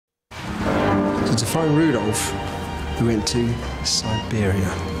So to find Rudolph, we went to Siberia.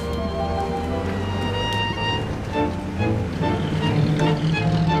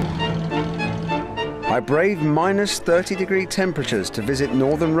 I braved minus 30-degree temperatures to visit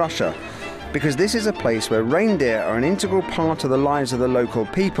northern Russia because this is a place where reindeer are an integral part of the lives of the local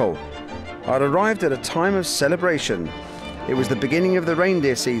people. I'd arrived at a time of celebration. It was the beginning of the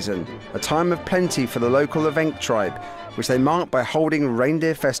reindeer season, a time of plenty for the local Evenk tribe, which they mark by holding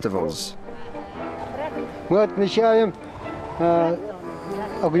reindeer festivals. Мы отмечаем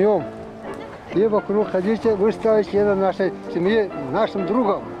огнем. И вокруг ходите, вы стали членом нашей семьи, нашим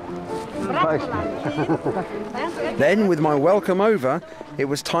другом. Then, with my welcome over, it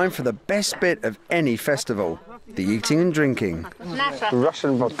was time for the best bit of any festival, the eating and drinking.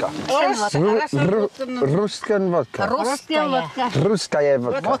 Russian vodka. Russian vodka. Ruskaya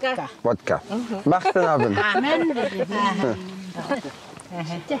vodka. Vodka. Macht den Abend.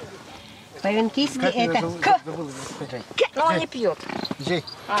 По-венкийски это но он не пьет.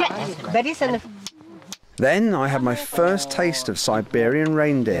 Борисов. Then I had my first taste of Siberian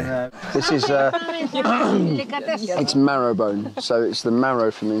reindeer. This is it's marrow bone, so it's the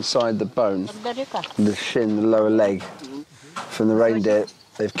marrow from inside the bone, the shin, the lower leg, from the reindeer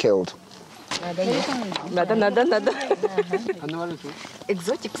they've killed. Надо.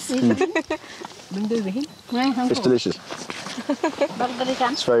 Экзотик. It's delicious.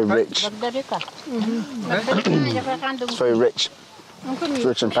 It's very rich. It's very rich. It's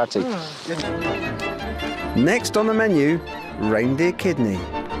rich and fatty. Next on the menu, reindeer kidney.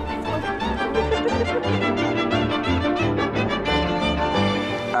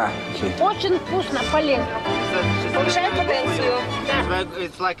 Очень вкусно, полезно. Повышает потенцию.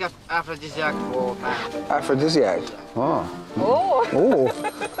 It's like an aphrodisiac for man. Aphrodisiac. Oh. Oh.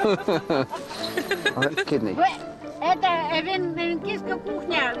 Kidney. Это венгерская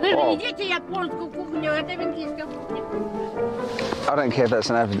кухня. Вы едите японскую кухню, это венгерская кухня. I don't care if that's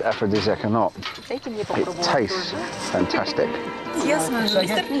an aphrodisiac or not. It tastes fantastic.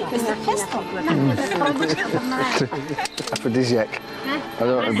 Aphrodisiac. I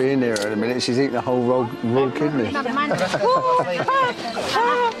don't want to be in here in a minute. She's eating a whole raw kidney.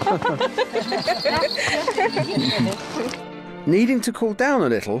 Needing to cool down a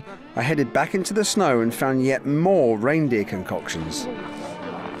little, I headed back into the snow and found yet more reindeer concoctions.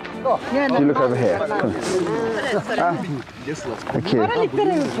 You look over here. Come. Thank you.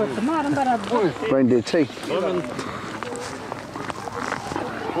 Reindeer tea.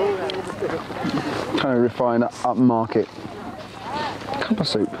 Kind of refined, upmarket. Cup of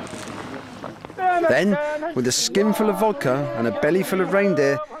soup. Then, with a skinful of vodka and a belly full of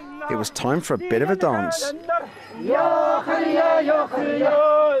reindeer, it was time for a bit of a dance.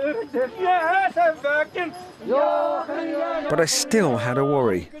 But I still had a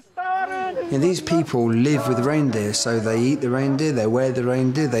worry. And these people live with reindeer, so they eat the reindeer, they wear the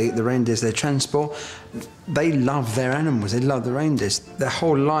reindeer, they eat the reindeer as their transport. They love their animals, they love the reindeers. Their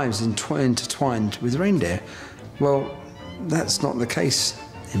whole lives intertwined with reindeer. Well, that's not the case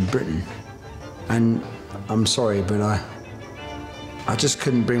in Britain. And I'm sorry, but I just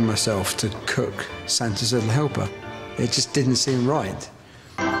couldn't bring myself to cook Santa's Little Helper. It just didn't seem right.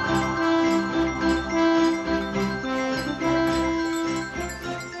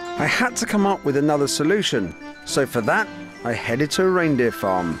 I had to come up with another solution, so for that, I headed to a reindeer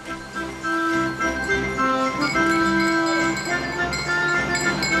farm.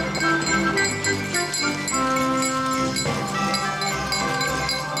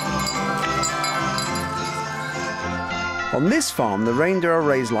 On this farm, the reindeer are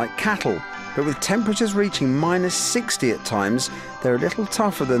raised like cattle, but with temperatures reaching minus 60 at times, they're a little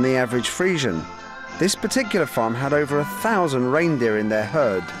tougher than the average Frisian. This particular farm had over 1,000 reindeer in their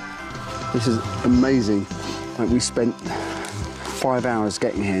herd. This is amazing. Like, we spent 5 hours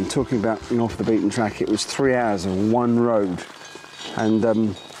getting here and talking about being off the beaten track. It was 3 hours of one road. And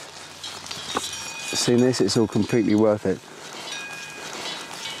seeing this, it's all completely worth it.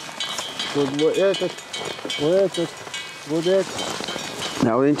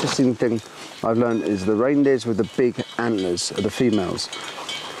 Now, the interesting thing I've learned is the reindeers with the big antlers are the females.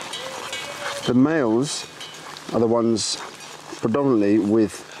 The males are the ones predominantly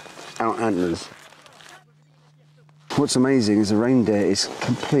without antlers. What's amazing is the reindeer is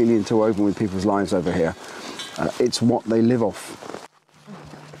completely interwoven with people's lives over here. It's what they live off.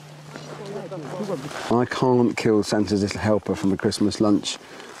 I can't kill Santa's Little Helper from a Christmas lunch,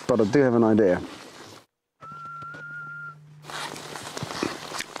 but I do have an idea.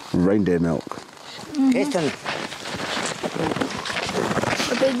 Reindeer milk. Christian.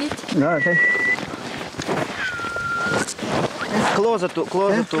 No, okay. Closer to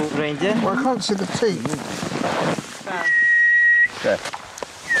reindeer. Well, I can't see the teeth. Okay.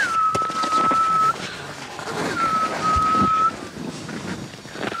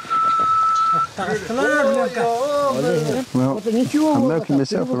 Well, I'm milking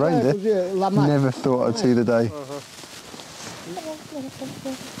myself a reindeer. Never thought I'd see the day.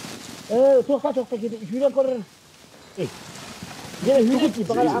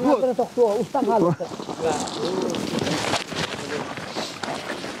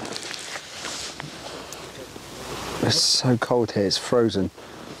 It's so cold here, it's frozen.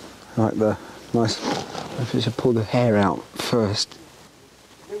 Like the nice, if you should pull the hair out first.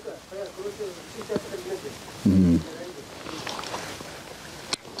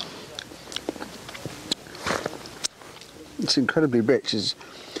 It's incredibly rich.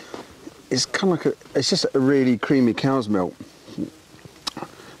 It's kind of like it's just a really creamy cow's milk.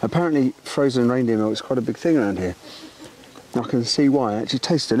 Apparently frozen reindeer milk is quite a big thing around here. I can see why. It actually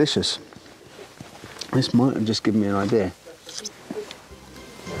tastes delicious. This might have just given me an idea.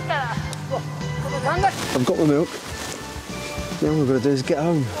 I've got my milk. Now all we've got to do is get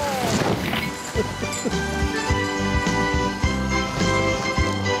home.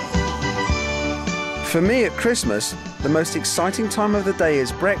 For me at Christmas, the most exciting time of the day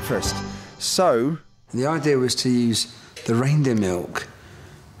is breakfast. So, The idea was to use the reindeer milk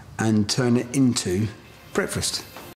and turn it into breakfast.